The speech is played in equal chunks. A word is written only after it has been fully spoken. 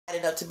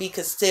enough to be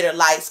considered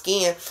light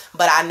skinned,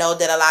 but I know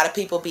that a lot of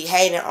people be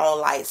hating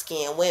on light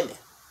skinned women.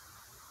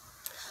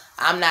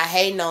 I'm not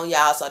hating on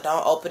y'all, so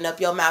don't open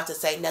up your mouth to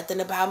say nothing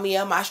about me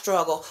or my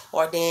struggle,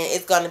 or then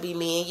it's gonna be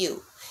me and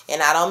you.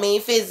 And I don't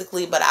mean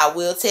physically, but I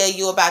will tell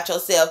you about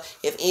yourself.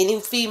 If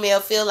any female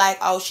feel like,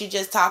 oh, she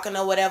just talking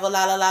or whatever,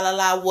 la la la la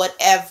la,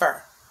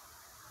 whatever,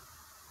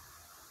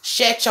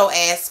 shut your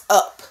ass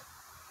up,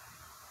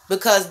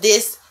 because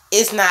this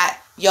is not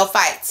your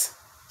fight.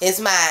 It's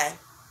mine.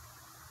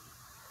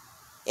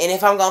 And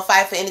if I'm going to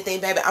fight for anything,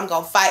 baby, I'm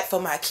going to fight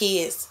for my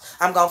kids.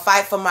 I'm going to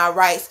fight for my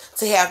rights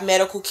to have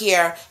medical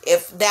care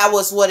if that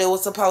was what it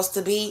was supposed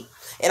to be.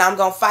 And I'm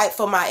going to fight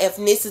for my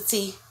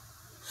ethnicity.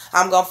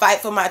 I'm going to fight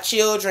for my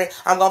children.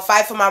 I'm going to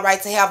fight for my right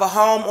to have a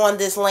home on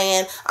this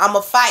land. I'm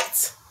going to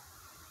fight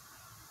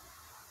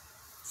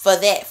for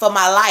that, for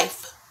my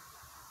life.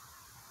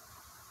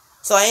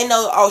 So I ain't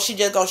no, oh, she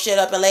just going to shut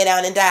up and lay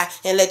down and die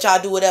and let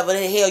y'all do whatever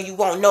the hell you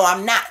want. No,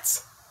 I'm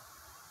not.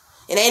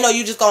 And ain't no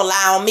you just gonna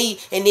lie on me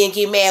and then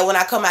get mad when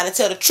I come out and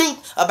tell the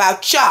truth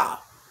about y'all.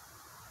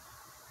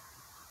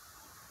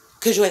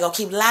 Because you ain't gonna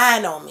keep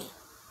lying on me.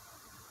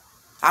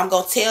 I'm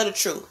gonna tell the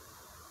truth.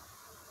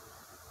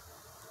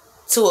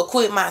 To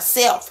acquit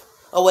myself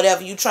or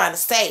whatever you trying to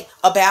say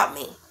about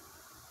me.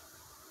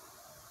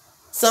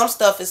 Some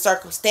stuff is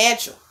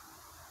circumstantial.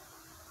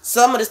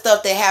 Some of the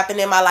stuff that happened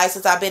in my life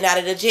since I've been out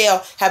of the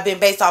jail have been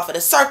based off of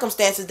the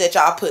circumstances that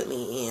y'all put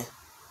me in.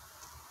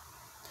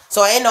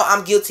 So I ain't no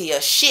I'm guilty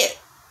of shit.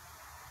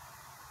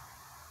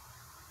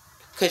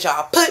 Because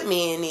y'all put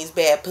me in these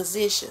bad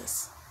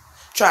positions.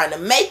 Trying to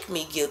make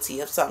me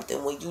guilty of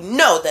something when you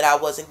know that I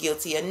wasn't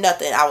guilty of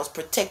nothing. I was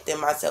protecting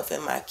myself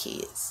and my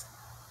kids.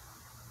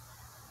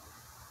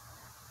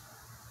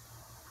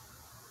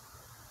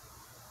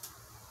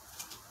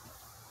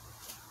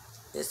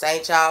 This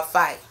ain't y'all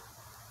fight.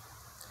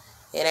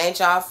 It ain't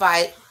y'all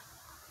fight.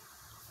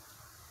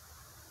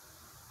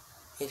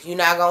 If you're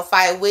not going to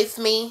fight with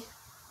me,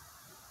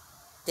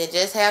 then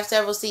just have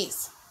several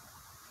seats.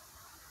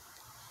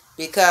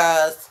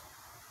 Because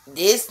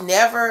this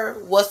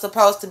never was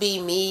supposed to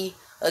be me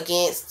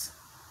against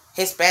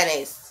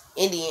Hispanics,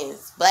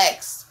 Indians,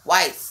 blacks,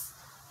 whites,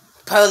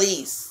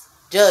 police,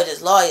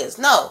 judges, lawyers.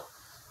 No.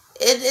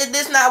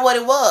 It's not what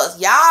it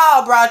was.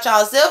 Y'all brought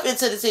yourself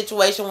into the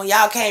situation when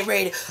y'all came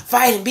ready to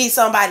fight and beat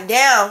somebody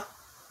down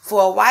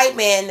for a white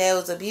man that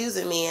was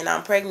abusing me, and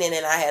I'm pregnant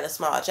and I had a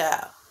small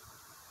child.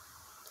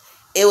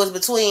 It was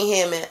between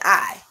him and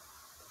I.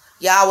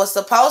 Y'all was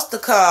supposed to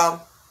come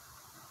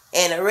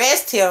and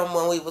arrest him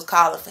when we was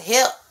calling for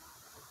help.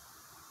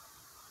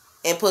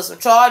 And put some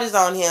charges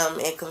on him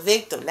and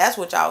convict him. That's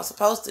what y'all was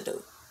supposed to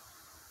do.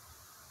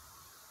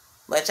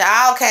 But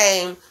y'all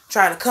came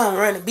trying to come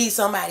run and beat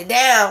somebody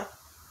down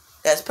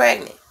that's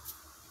pregnant.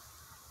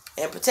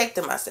 And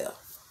protecting myself.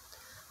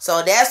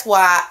 So that's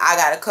why I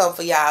got to come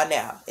for y'all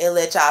now. And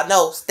let y'all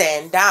know,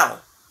 stand down.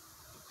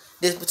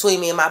 This between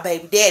me and my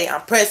baby daddy.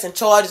 I'm pressing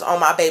charges on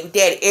my baby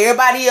daddy.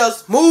 Everybody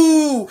else,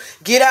 move.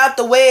 Get out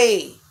the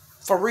way.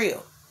 For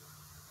real.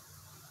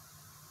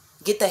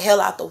 Get the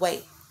hell out the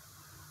way.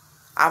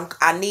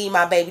 I need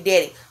my baby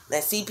daddy.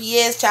 That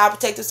CPS, Child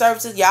Protective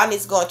Services, y'all need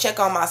to go and check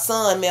on my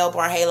son,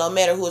 Melbourne Halo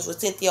Metter, who is with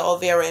Cynthia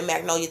Olvera in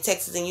Magnolia,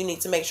 Texas, and you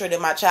need to make sure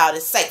that my child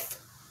is safe.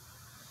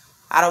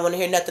 I don't want to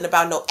hear nothing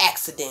about no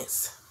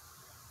accidents.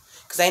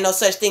 Because ain't no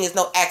such thing as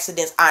no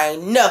accidents. I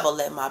ain't never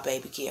let my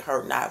baby get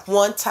hurt, not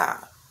one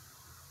time.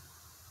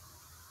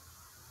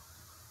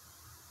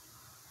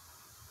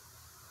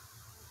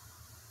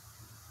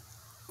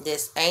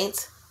 This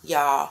ain't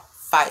y'all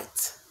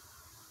fight.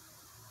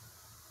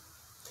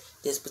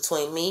 This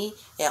between me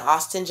and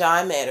Austin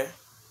John Metter.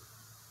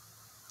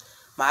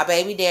 My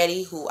baby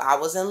daddy, who I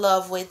was in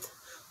love with,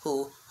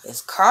 who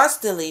was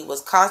constantly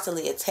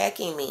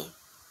attacking me,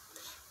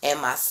 and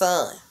my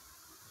son.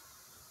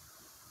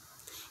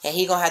 And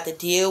he gonna have to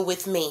deal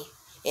with me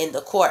in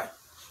the court.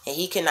 And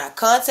he cannot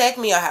contact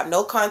me or have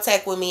no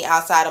contact with me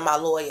outside of my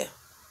lawyer.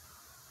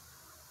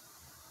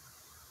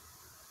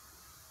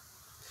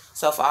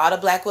 So for all the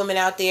black women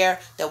out there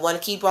that want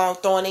to keep on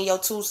throwing in your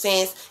 2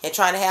 cents and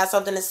trying to have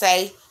something to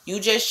say, you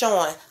just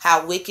showing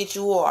how wicked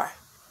you are.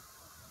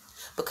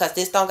 Because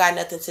this don't got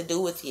nothing to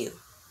do with you.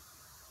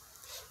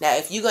 Now,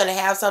 if you're going to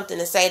have something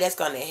to say that's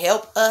going to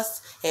help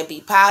us and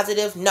be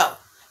positive, no.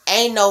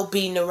 Ain't no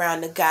beating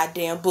around the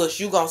goddamn bush.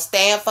 You going to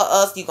stand for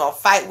us, you going to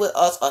fight with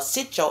us, or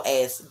sit your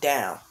ass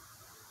down.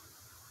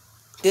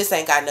 This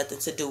ain't got nothing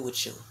to do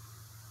with you.